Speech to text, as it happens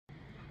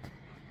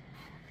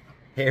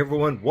Hey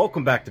everyone,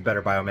 welcome back to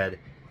Better Biomed.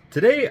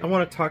 Today I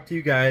want to talk to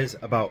you guys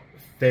about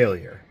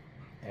failure,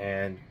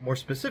 and more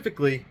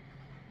specifically,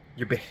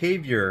 your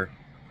behavior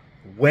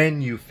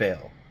when you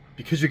fail.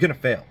 Because you're going to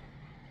fail.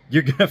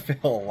 You're going to fail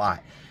a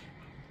lot.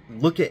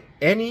 Look at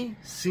any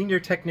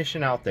senior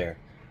technician out there,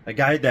 a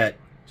guy that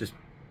just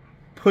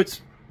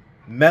puts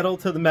metal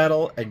to the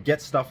metal and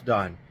gets stuff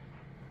done,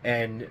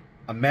 and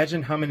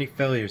imagine how many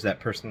failures that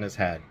person has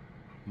had.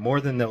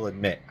 More than they'll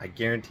admit, I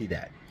guarantee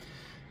that.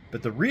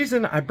 But the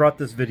reason I brought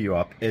this video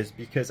up is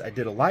because I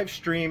did a live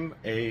stream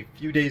a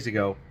few days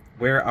ago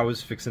where I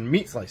was fixing a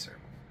meat slicer.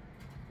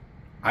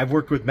 I've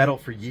worked with metal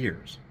for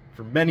years,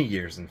 for many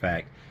years in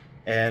fact,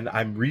 and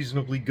I'm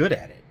reasonably good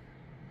at it.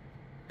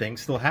 Things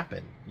still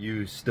happen.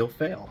 You still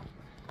fail.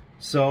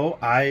 So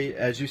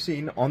as you've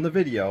seen on the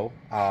video,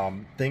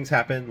 things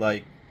happen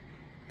like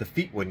the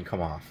feet wouldn't come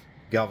off.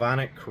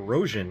 Galvanic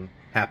corrosion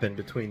happened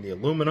between the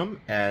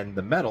aluminum and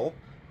the metal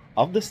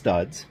of the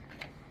studs.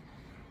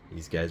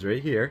 These guys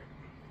right here,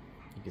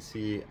 you can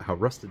see how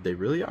rusted they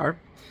really are,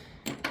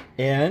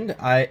 and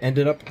I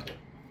ended up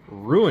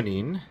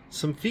ruining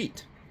some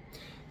feet.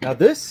 Now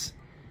this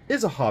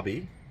is a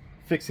hobby,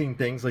 fixing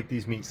things like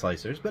these meat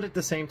slicers, but at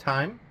the same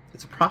time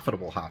it's a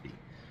profitable hobby,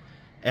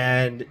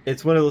 and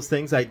it's one of those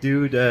things I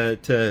do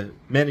to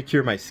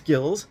manicure my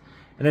skills,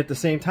 and at the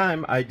same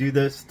time I do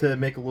this to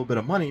make a little bit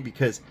of money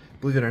because,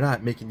 believe it or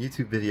not, making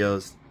YouTube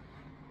videos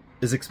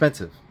is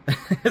expensive.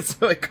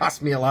 So it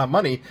costs me a lot of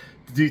money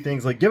to do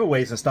things like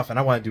giveaways and stuff, and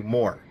I want to do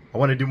more. I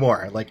want to do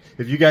more. Like,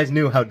 if you guys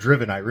knew how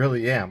driven I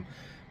really am,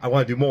 I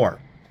want to do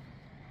more.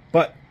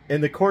 But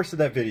in the course of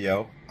that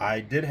video, I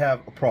did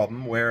have a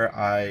problem where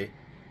I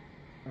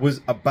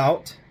was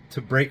about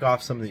to break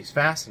off some of these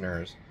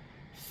fasteners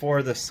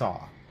for the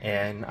saw,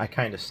 and I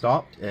kind of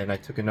stopped and I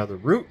took another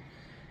route,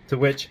 to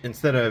which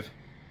instead of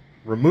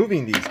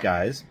removing these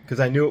guys, because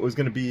I knew it was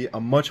going to be a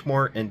much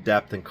more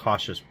in-depth and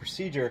cautious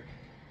procedure,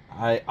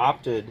 I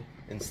opted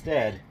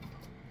instead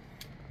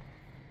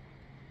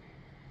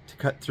to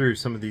cut through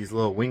some of these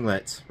little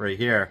winglets right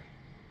here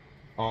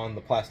on the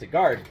plastic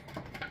guard.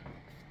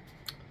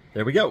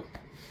 There we go.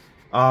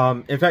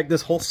 In fact,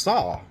 this whole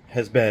saw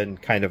has been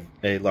kind of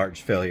a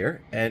large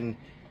failure, and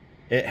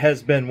it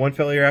has been one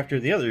failure after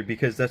the other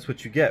because that's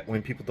what you get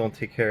when people don't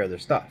take care of their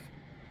stuff.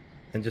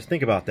 And just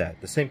think about that.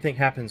 The same thing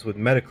happens with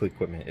medical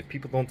equipment. If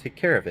people don't take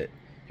care of it,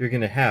 you're going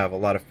to have a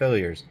lot of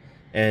failures.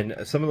 And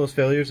some of those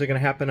failures are going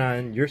to happen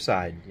on your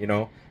side. You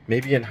know,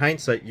 maybe in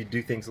hindsight you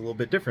do things a little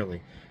bit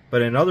differently,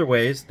 but in other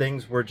ways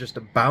things were just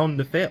bound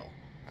to fail.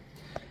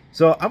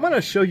 So I'm going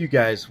to show you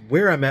guys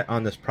where I'm at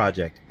on this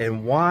project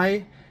and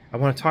why I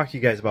want to talk to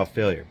you guys about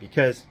failure,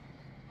 because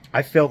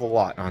I failed a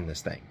lot on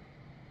this thing.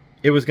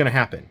 It was going to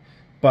happen,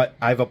 but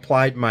I've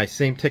applied my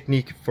same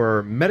technique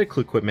for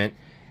medical equipment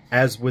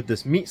as with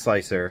this meat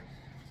slicer,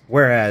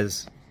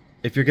 whereas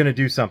if you're going to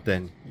do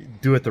something,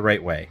 do it the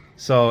right way.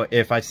 So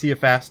if I see a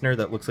fastener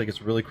that looks like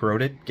it's really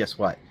corroded, guess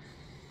what?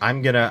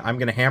 I'm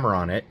gonna hammer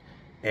on it,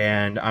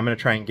 and I'm gonna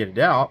try and get it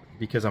out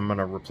because I'm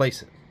gonna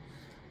replace it.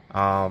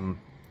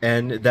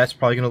 And that's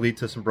probably gonna lead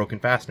to some broken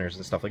fasteners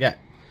and stuff like that.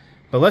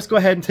 But let's go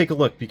ahead and take a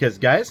look, because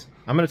guys,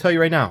 I'm gonna tell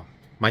you right now,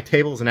 my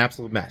table is an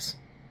absolute mess.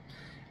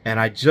 And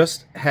I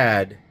just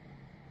had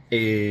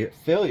a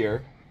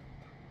failure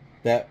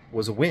that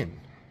was a win.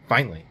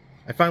 Finally.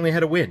 I finally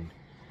had a win.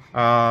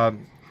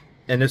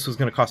 And this was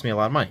going to cost me a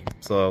lot of money.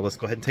 So let's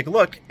go ahead and take a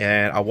look,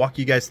 and I'll walk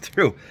you guys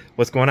through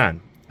what's going on.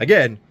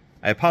 Again,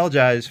 I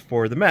apologize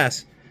for the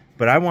mess,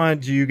 but I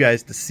wanted you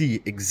guys to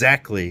see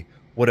exactly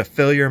what a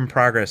failure in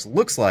progress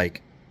looks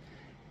like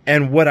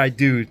and what I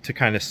do to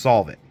kind of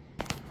solve it.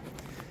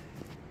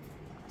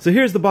 So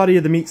here's the body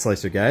of the meat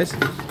slicer, guys.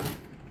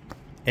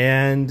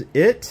 And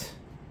it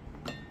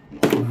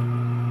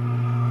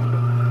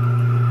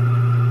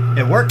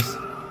works.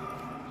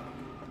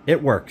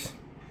 It works.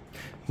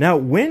 Now,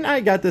 when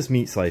I got this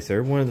meat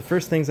slicer, one of the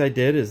first things I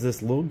did is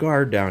this little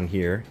guard down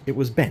here, it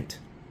was bent.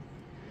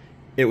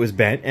 It was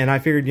bent, and I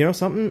figured, you know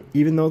something,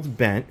 even though it's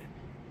bent,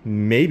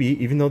 maybe,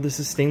 even though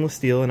this is stainless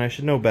steel and I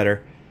should know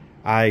better,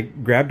 I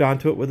grabbed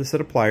onto it with a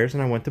set of pliers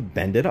and I went to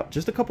bend it up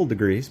just a couple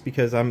degrees,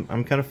 because I'm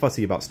kind of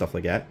fussy about stuff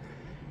like that,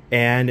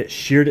 and it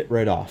sheared it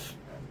right off.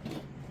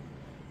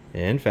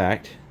 In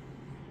fact,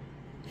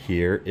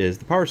 here is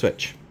the power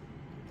switch.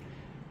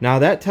 Now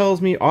that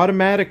tells me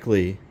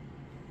automatically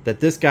that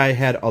this guy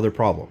had other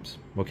problems.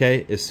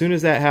 Okay, as soon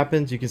as that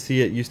happens, you can see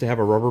it used to have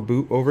a rubber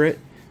boot over it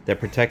that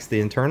protects the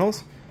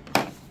internals.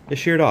 It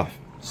sheared off.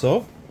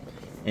 So,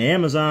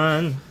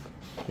 Amazon,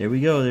 there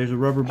we go. There's a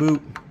rubber boot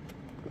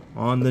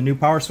on the new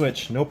power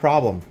switch. No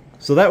problem.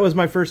 So that was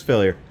my first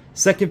failure.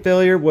 Second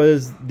failure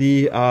was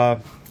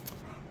the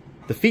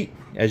feet,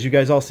 as you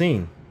guys all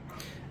seen.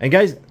 And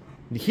guys,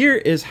 here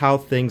is how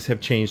things have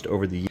changed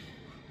over the years.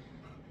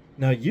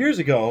 Now, years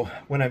ago,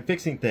 when I'm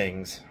fixing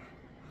things,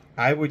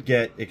 I would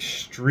get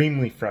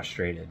extremely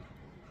frustrated.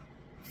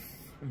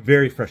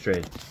 Very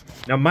frustrated.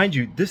 Now, mind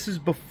you, this is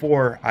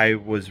before I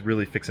was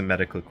really fixing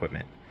medical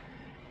equipment.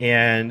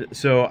 And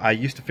so I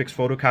used to fix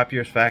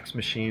photocopiers, fax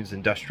machines,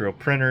 industrial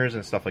printers,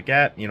 and stuff like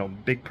that. You know,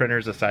 big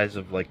printers the size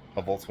of like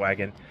a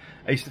Volkswagen.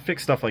 I used to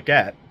fix stuff like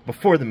that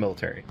before the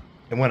military.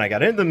 And when I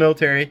got into the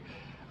military,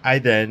 I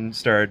then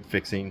started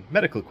fixing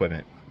medical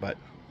equipment. But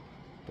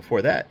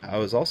before that, I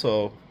was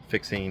also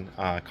fixing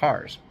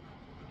cars.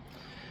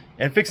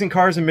 And fixing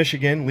cars in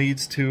Michigan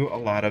leads to a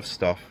lot of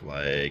stuff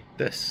like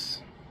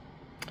this.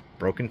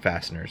 Broken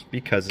fasteners,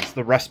 because it's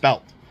the Rust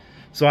Belt.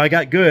 So I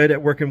got good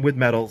at working with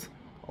metals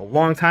a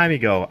long time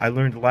ago. I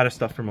learned a lot of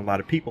stuff from a lot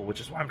of people,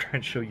 which is why I'm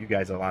trying to show you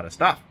guys a lot of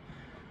stuff.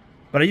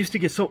 But I used to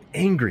get so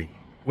angry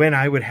when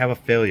I would have a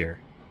failure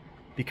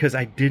because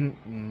I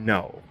didn't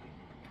know.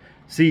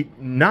 See,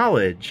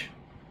 knowledge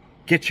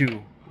gets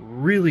you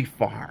really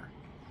far.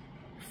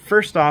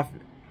 First off,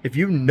 if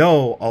you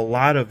know a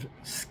lot of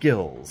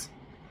skills,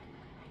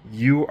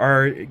 you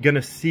are going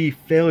to see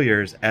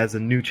failures as a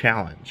new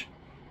challenge.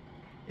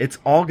 It's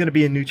all going to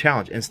be a new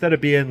challenge. Instead of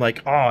being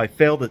like, oh, I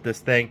failed at this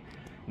thing,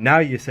 now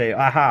you say,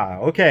 aha,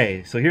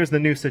 okay, so here's the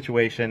new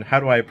situation. How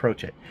do I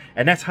approach it?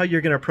 And that's how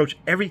you're going to approach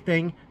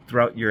everything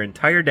throughout your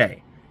entire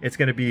day. It's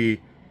going to be,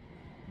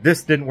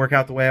 this didn't work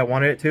out the way I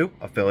wanted it to,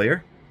 a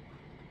failure.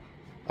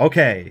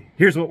 Okay,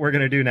 here's what we're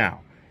going to do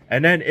now.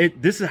 And then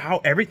this is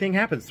how everything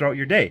happens throughout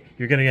your day.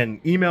 You're going to get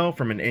an email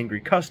from an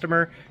angry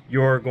customer.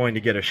 You're going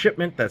to get a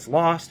shipment that's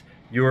lost.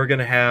 You're going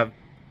to have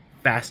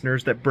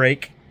fasteners that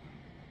break.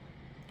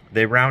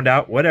 They round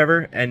out,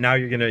 whatever, and now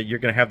you're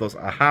gonna have those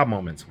aha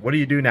moments. What do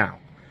you do now?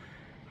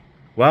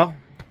 Well,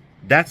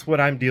 that's what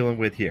I'm dealing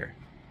with here.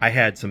 I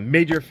had some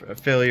major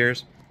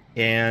failures,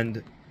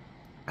 and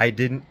I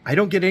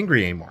don't get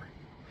angry anymore.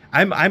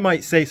 I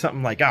might say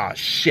something like, "Ah,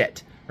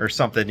 shit," or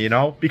something, you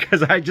know,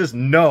 because I just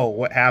know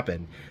what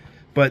happened.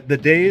 But the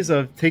days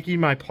of taking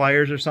my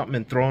pliers or something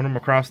and throwing them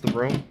across the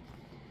room,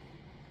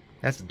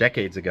 that's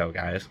decades ago,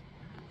 guys.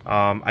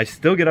 I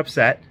still get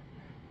upset,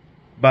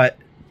 but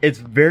it's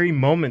very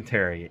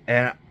momentary.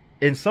 And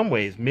in some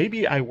ways,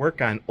 maybe I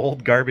work on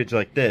old garbage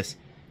like this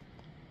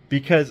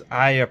because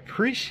I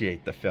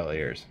appreciate the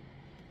failures.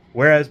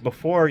 Whereas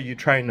before, you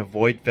try and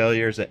avoid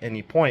failures at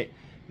any point.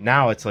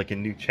 Now it's like a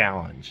new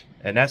challenge.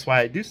 And that's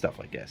why I do stuff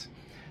like this.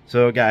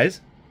 So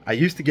guys, I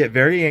used to get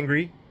very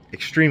angry,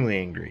 extremely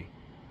angry.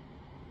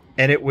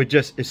 And it would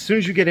just, as soon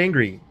as you get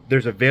angry,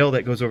 there's a veil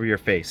that goes over your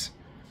face.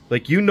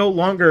 Like you no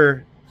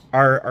longer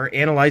are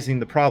analyzing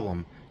the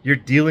problem. You're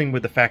dealing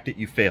with the fact that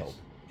you failed.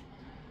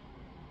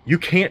 You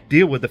can't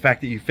deal with the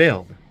fact that you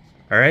failed.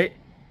 All right?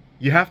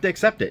 You have to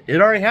accept it. It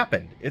already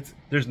happened.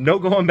 There's no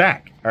going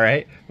back. All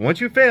right?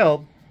 Once you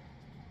failed,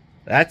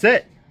 that's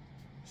it.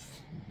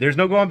 There's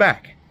no going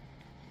back.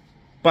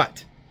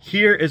 But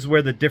here is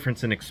where the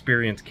difference in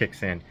experience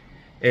kicks in.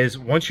 Is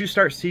once you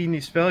start seeing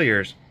these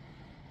failures,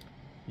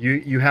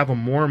 you have them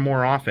more and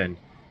more often,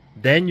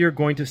 then you're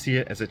going to see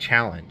it as a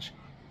challenge.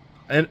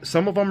 And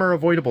some of them are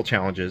avoidable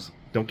challenges,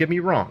 don't get me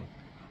wrong.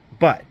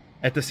 But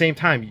at the same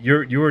time,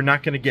 you are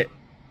not going to get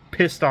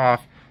pissed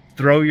off,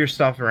 throw your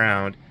stuff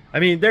around. I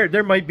mean,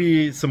 there might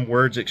be some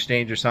words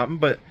exchanged or something,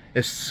 but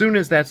as soon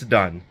as that's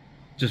done,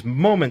 just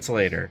moments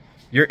later,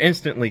 you're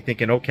instantly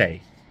thinking,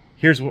 okay,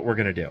 here's what we're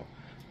going to do.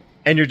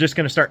 And you're just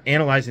going to start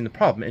analyzing the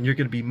problem, and you're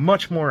going to be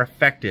much more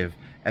effective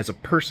as a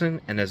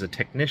person and as a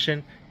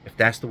technician if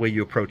that's the way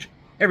you approach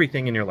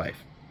everything in your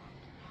life.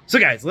 So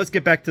guys, let's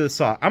get back to the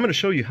saw. I'm going to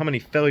show you how many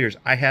failures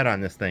I had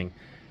on this thing.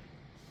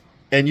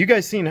 And you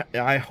guys seen,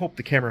 I hope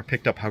the camera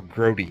picked up how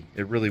grody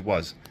it really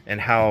was and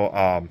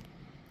how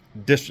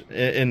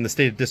in the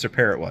state of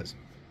disrepair it was.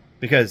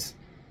 Because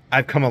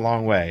I've come a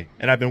long way,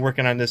 and I've been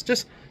working on this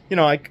just, you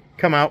know, I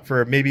come out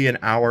for maybe an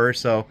hour or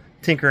so,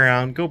 tinker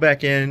around, go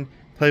back in,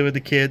 play with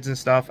the kids and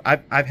stuff.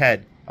 I've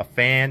had a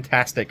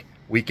fantastic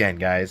weekend,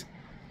 guys.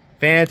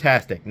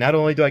 Fantastic. Not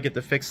only do I get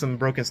to fix some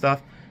broken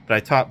stuff, but I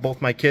taught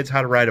both my kids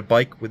how to ride a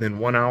bike within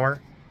 1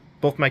 hour.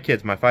 Both my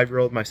kids, my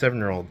 5-year-old, my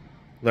 7-year-old,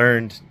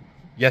 learned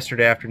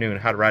yesterday afternoon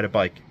how to ride a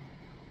bike.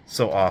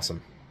 So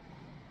awesome.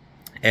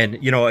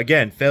 And, you know,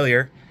 again,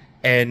 failure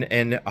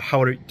and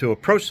how to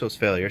approach those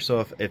failures.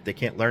 So if they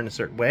can't learn a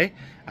certain way,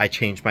 I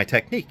change my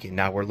technique, and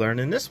now we're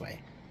learning this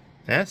way.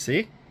 Yeah,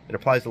 see? It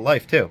applies to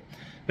life, too.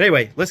 But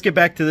anyway, let's get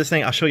back to this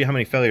thing. I'll show you how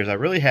many failures I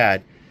really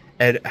had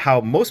and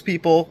how most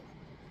people,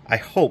 I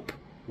hope,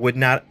 would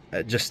not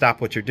just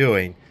stop what you're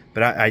doing.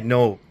 But I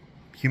know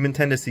human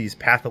tendencies,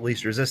 path of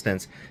least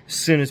resistance. As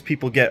soon as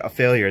people get a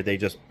failure, they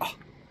just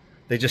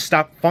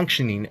stop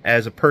functioning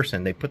as a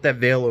person. They put that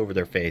veil over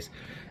their face,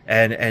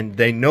 and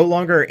they no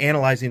longer are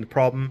analyzing the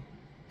problem.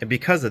 And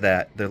because of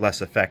that, they're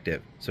less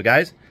effective. So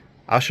guys,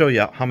 I'll show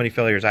you how many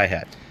failures I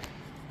had.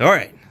 All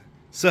right,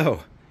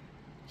 so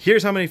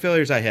here's how many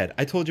failures I had.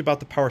 I told you about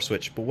the power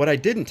switch, but what I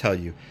didn't tell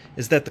you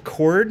is that the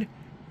cord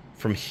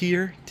from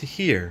here to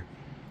here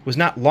was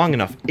not long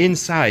enough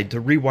inside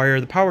to rewire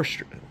the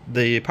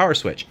power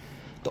switch.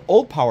 The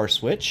old power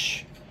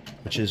switch,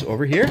 which is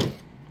over here,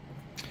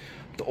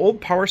 the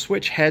old power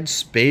switch had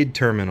spade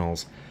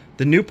terminals.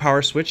 The new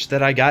power switch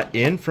that I got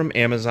in from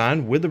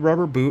Amazon with the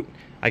rubber boot,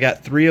 I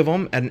got 3 of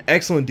them at an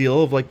excellent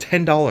deal of like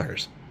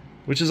 $10,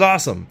 which is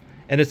awesome.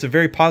 and it's a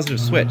very positive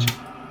switch.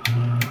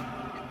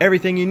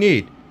 Everything you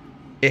need.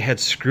 It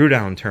had screw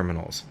down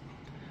terminals.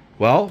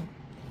 Well,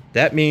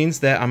 that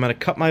means that I'm going to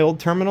cut my old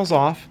terminals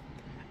off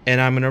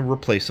and I'm going to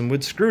replace them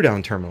with screw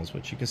down terminals,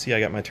 which you can see I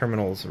got my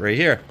terminals right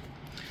here.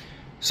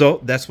 So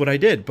that's what I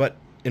did. But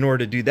in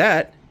order to do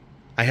that,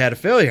 I had a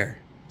failure.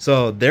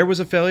 So there was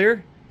a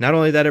failure. Not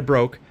only that it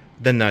broke,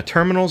 then the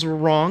terminals were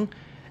wrong,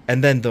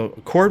 and then the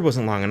cord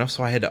wasn't long enough,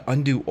 so I had to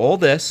undo all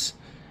this,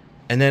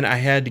 and then I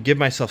had to give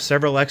myself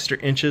several extra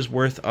inches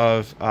worth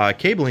of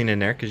cabling in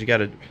there, because you got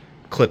to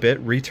clip it,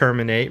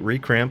 re-terminate,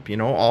 re-crimp, you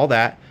know, all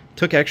that.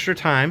 Took extra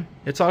time.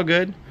 It's all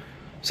good.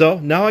 So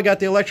now I got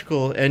the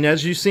electrical, and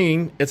as you've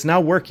seen, it's now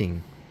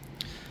working.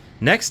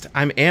 Next,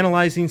 I'm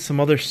analyzing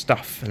some other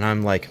stuff, and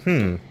I'm like,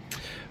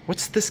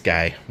 what's this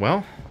guy?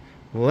 Well,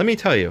 let me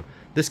tell you.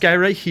 This guy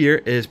right here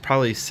is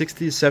probably $60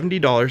 to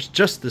 $70,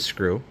 just the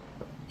screw.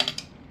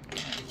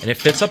 And it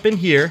fits up in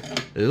here,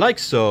 like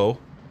so.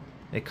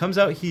 It comes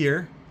out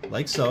here,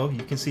 like so.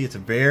 You can see it's a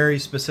very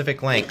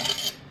specific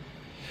length.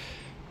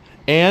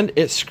 And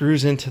it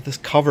screws into this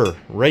cover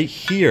right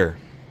here.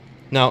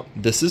 Now,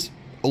 this is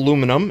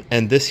aluminum,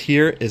 and this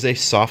here is a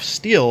soft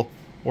steel,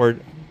 or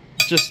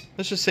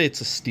let's just say it's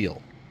a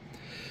steel.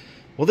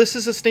 Well, this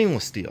is a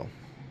stainless steel.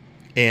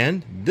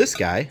 And this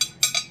guy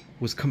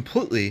was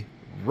completely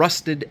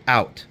rusted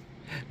out.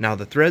 Now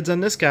the threads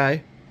on this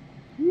guy,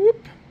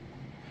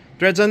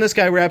 threads on this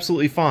guy were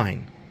absolutely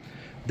fine.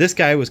 This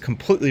guy was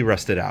completely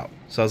rusted out.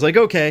 So I was like,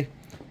 okay,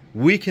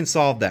 we can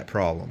solve that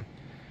problem.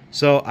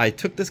 So I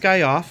took this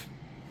guy off.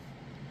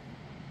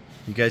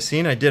 You guys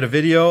seen I did a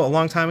video a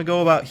long time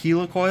ago about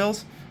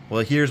helicoils.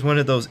 Well, here's one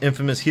of those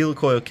infamous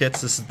helicoil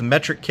kits. This is the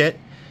metric kit.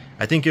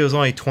 I think it was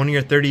only $20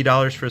 or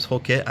 $30 for this whole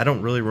kit. I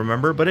don't really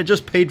remember, but it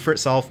just paid for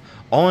itself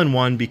all in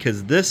one,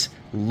 because this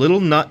little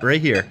nut right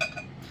here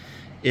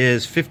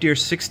is $50 or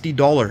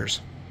 $60.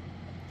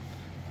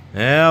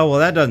 Yeah, well,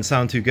 that doesn't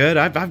sound too good.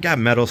 I've got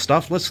metal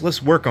stuff.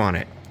 Let's work on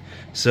it.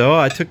 So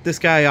I took this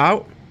guy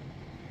out,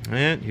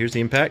 and here's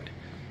the impact.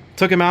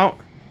 Took him out,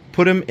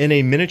 put him in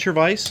a miniature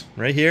vise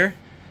right here,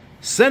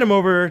 sent him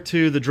over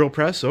to the drill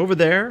press over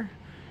there,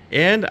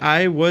 and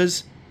I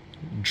was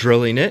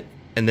drilling it,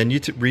 and then you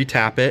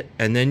retap it,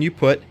 and then you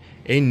put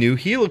a new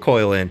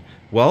helicoil in.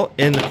 Well,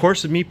 in the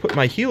course of me putting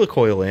my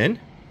helicoil in,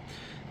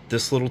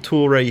 this little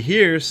tool right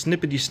here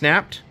snippety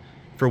snapped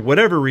for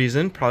whatever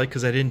reason, probably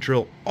because I didn't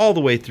drill all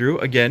the way through.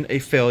 Again, a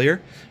failure.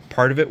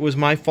 Part of it was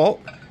my fault.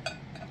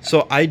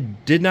 So I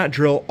did not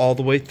drill all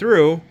the way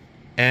through,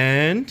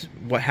 and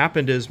what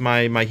happened is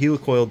my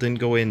helicoil didn't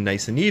go in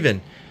nice and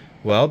even.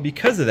 Well,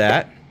 because of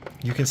that,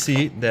 you can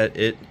see that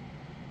it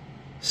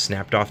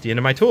snapped off the end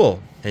of my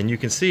tool, and you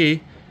can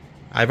see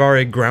I've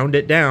already ground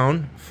it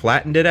down,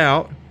 flattened it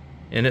out,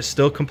 and it's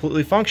still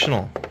completely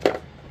functional.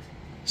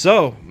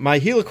 So my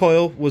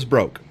helicoil was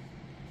broke.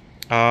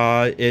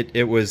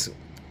 It was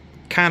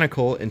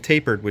conical and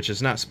tapered, which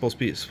is not supposed to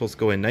be. It's supposed to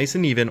go in nice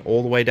and even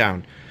all the way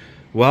down.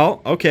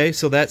 Well, okay,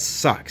 so that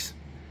sucks.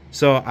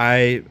 So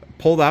I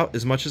pulled out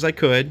as much as I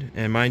could,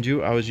 and mind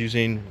you, I was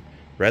using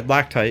red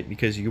Loctite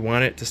because you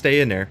want it to stay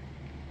in there.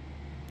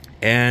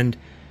 And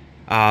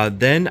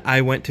then I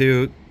went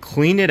to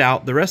clean it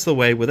out the rest of the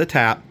way with a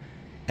tap,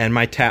 and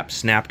my tap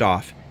snapped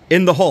off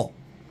in the hole.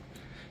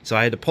 So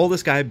I had to pull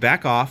this guy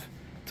back off,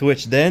 to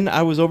which then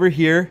I was over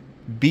here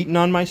beating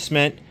on my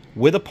cement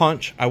with a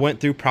punch. I went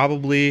through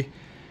probably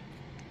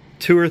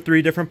 2 or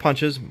 3 different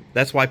punches.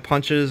 That's why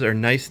punches are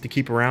nice to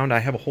keep around. I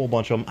have a whole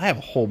bunch of them. I have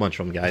a whole bunch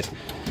of them, guys.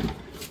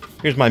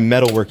 Here's my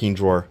metalworking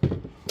drawer.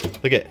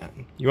 Look at,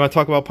 you want to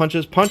talk about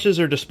punches? Punches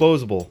are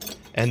disposable,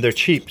 and they're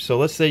cheap. So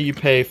let's say you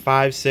pay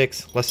 $5,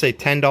 $6, let's say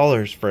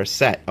 $10 for a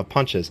set of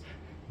punches.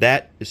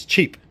 That is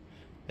cheap.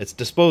 It's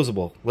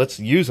disposable. Let's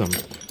use them.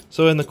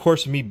 So in the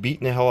course of me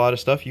beating the hell out of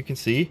stuff, you can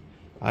see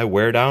I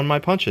wear down my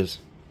punches.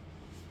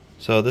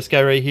 So this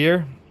guy right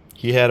here,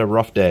 he had a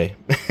rough day.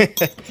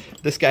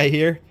 This guy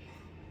here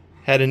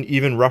had an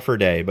even rougher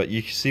day. But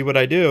you see what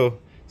I do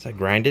is I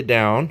grind it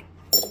down,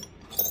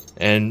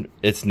 and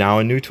it's now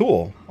a new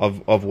tool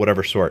of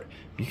whatever sort.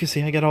 You can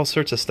see I got all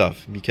sorts of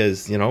stuff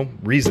because, you know,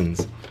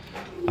 reasons.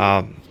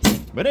 But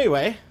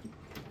anyway,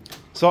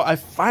 so I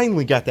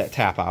finally got that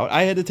tap out.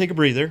 I had to take a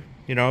breather,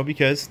 you know,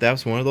 because that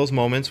was one of those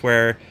moments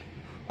where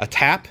a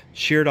tap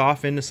sheared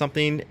off into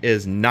something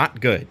is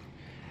not good.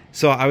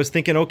 So I was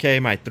thinking, okay,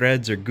 my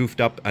threads are goofed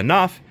up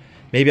enough.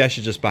 Maybe I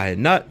should just buy a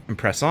nut and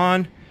press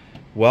on.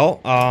 Well,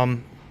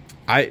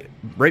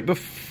 right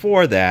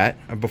before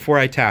that, before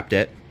I tapped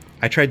it,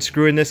 I tried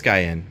screwing this guy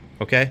in,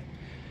 okay?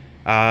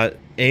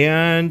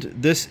 And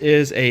this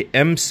is a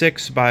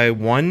M6 by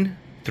 1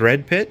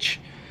 thread pitch.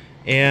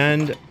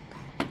 And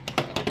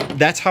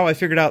that's how I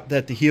figured out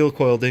that the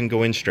helicoil didn't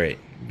go in straight,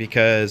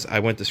 because I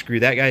went to screw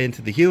that guy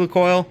into the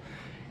helicoil,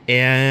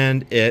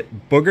 and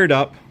it boogered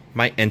up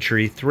my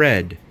entry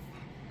thread.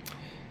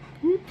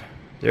 Whoop,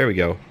 there we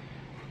go.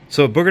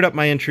 So it boogered up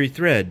my entry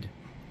thread.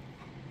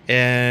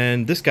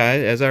 And this guy,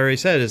 as I already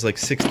said, is like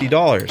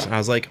 $60. And I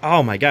was like,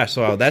 oh my gosh,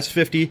 so that's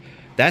 50,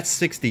 that's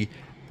 60.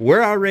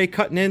 we're already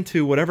cutting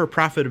into whatever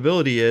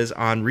profitability is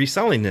on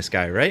reselling this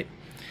guy, right?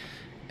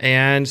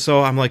 And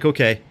so I'm like,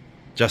 okay,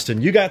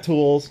 Justin, you got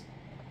tools.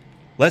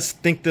 Let's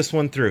think this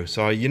one through.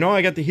 So,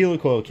 I got the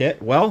helicoil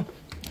kit. Well,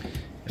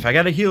 if I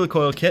got a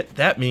helicoil kit,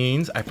 that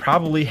means I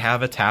probably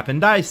have a tap and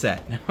die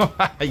set.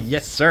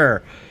 Yes,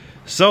 sir.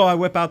 So I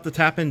whip out the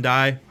tap and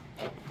die.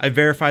 I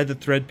verify the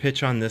thread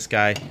pitch on this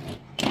guy.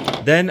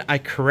 Then I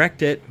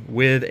correct it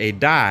with a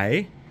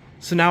die.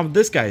 So now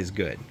this guy is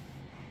good.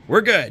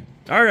 We're good.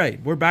 All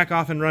right, we're back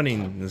off and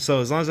running.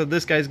 So as long as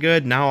this guy's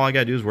good, now all I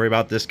gotta do is worry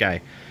about this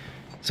guy.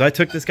 So I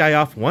took this guy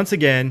off once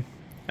again.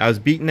 I was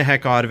beating the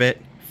heck out of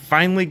it.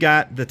 Finally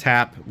got the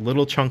tap,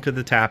 little chunk of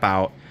the tap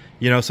out.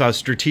 So I was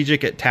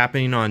strategic at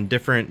tapping on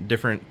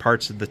different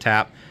parts of the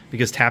tap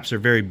because taps are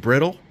very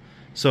brittle.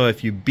 So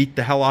if you beat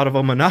the hell out of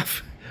them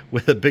enough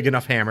with a big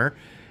enough hammer,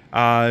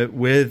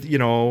 with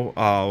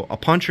a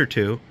punch or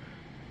two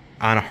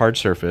on a hard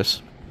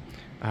surface,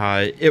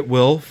 it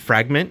will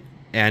fragment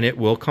and it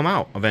will come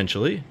out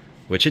eventually,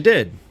 which it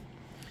did.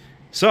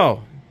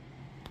 So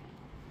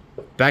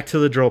back to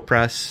the drill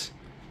press,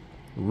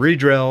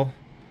 re-drill,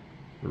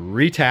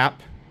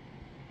 re-tap,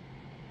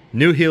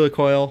 new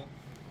helicoil.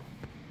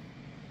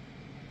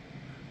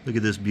 Look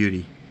at this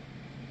beauty.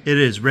 It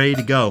is ready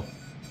to go.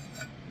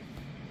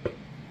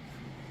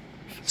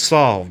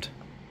 Solved.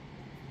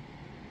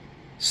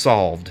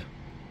 Solved.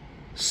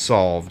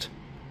 Solved.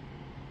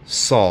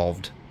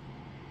 Solved.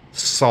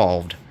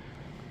 Solved.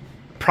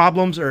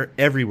 Problems are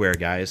everywhere,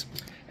 guys.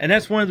 And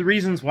that's one of the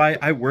reasons why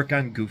I work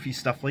on goofy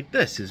stuff like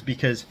this, is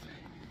because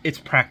it's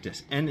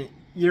practice. And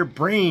your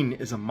brain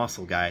is a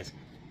muscle, guys.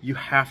 You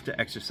have to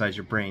exercise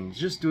your brain.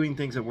 Just doing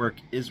things at work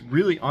is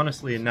really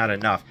honestly not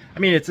enough. I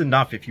mean, it's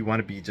enough if you want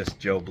to be just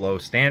Joe Blow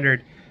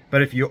standard,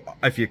 but if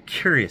you're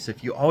curious,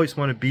 if you always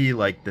want to be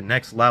like the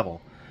next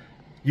level,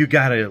 you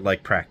gotta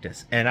like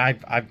practice. And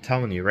I'm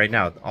telling you right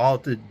now, all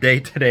the day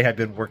today I've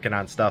been working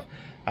on stuff.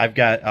 I've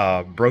got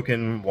a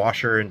broken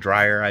washer and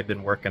dryer I've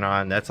been working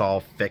on. That's all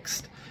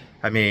fixed.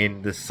 I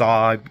mean, the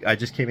saw I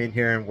just came in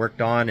here and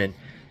worked on, and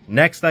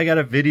next I got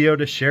a video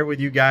to share with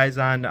you guys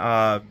on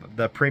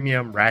the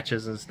premium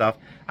ratchets and stuff.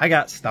 I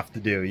got stuff to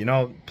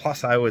do,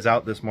 plus I was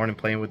out this morning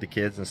playing with the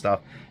kids and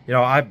stuff.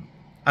 I'm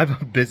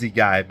a busy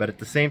guy, but at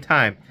the same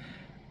time,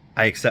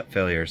 I accept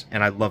failures,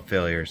 and I love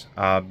failures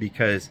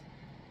because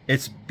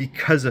it's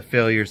because of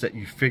failures that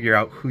you figure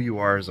out who you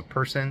are as a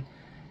person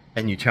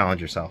and you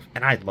challenge yourself.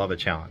 And I love a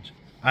challenge.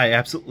 I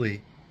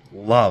absolutely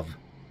love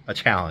a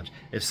challenge.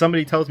 If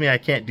somebody tells me I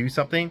can't do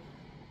something,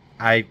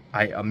 I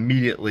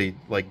immediately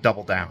like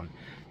double down.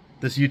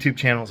 This YouTube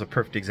channel is a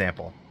perfect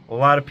example. A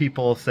lot of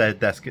people said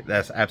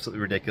that's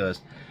absolutely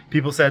ridiculous.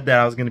 People said that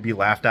I was going to be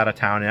laughed out of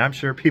town, and I'm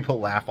sure people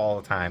laugh all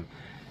the time.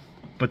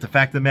 But the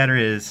fact of the matter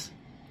is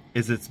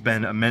it's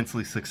been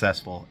immensely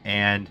successful.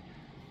 And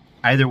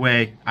either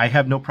way, I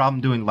have no problem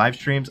doing live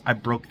streams. I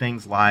broke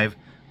things live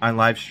on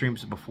live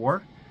streams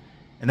before.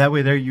 And that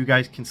way there you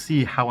guys can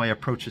see how I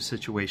approach a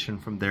situation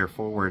from there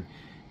forward.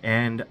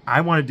 And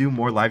I want to do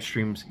more live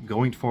streams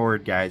going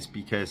forward, guys,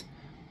 because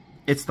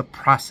it's the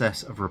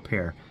process of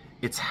repair.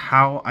 It's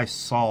how I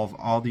solve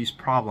all these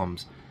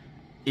problems.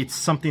 It's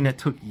something that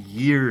took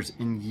years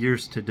and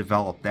years to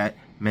develop, that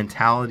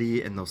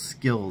mentality and those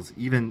skills,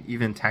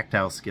 even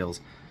tactile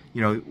skills.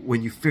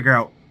 When you figure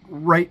out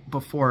right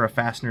before a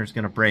fastener is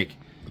going to break,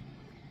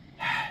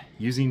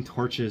 using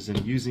torches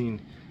and using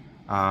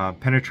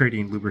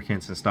penetrating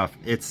lubricants and stuff,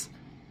 it's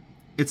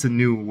a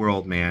new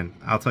world, man.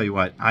 I'll tell you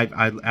what,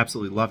 I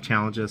absolutely love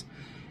challenges.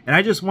 And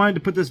I just wanted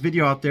to put this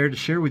video out there to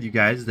share with you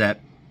guys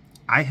that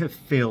I have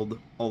failed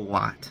a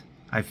lot.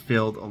 I've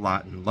failed a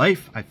lot in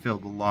life. I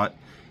failed a lot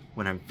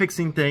when I'm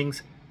fixing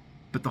things.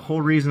 But the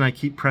whole reason I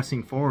keep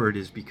pressing forward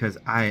is because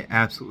I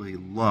absolutely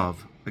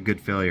love a good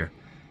failure.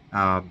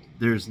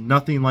 There's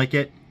nothing like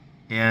it.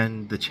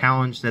 And the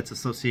challenge that's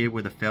associated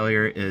with a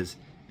failure is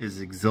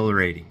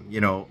exhilarating.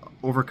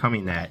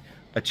 Overcoming that,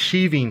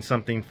 achieving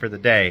something for the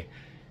day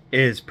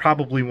is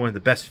probably one of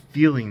the best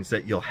feelings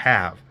that you'll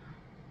have.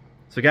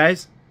 So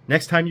guys,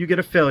 next time you get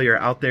a failure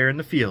out there in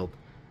the field,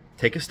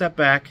 take a step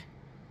back,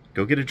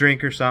 go get a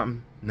drink or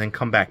something, and then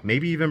come back.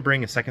 Maybe even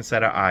bring a second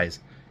set of eyes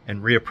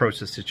and reapproach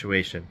the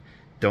situation.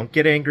 Don't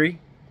get angry.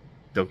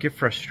 Don't get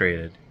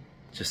frustrated.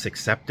 Just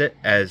accept it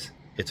as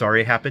it's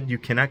already happened. You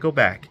cannot go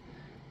back.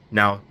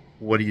 Now,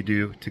 what do you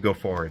do to go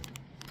forward?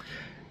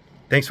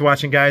 Thanks for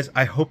watching, guys.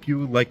 I hope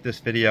you liked this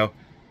video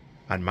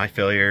on my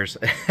failures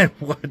and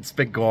what's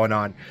been going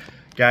on.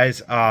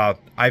 Guys,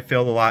 I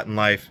failed a lot in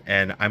life,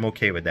 and I'm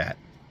okay with that.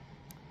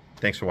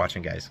 Thanks for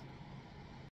watching, guys.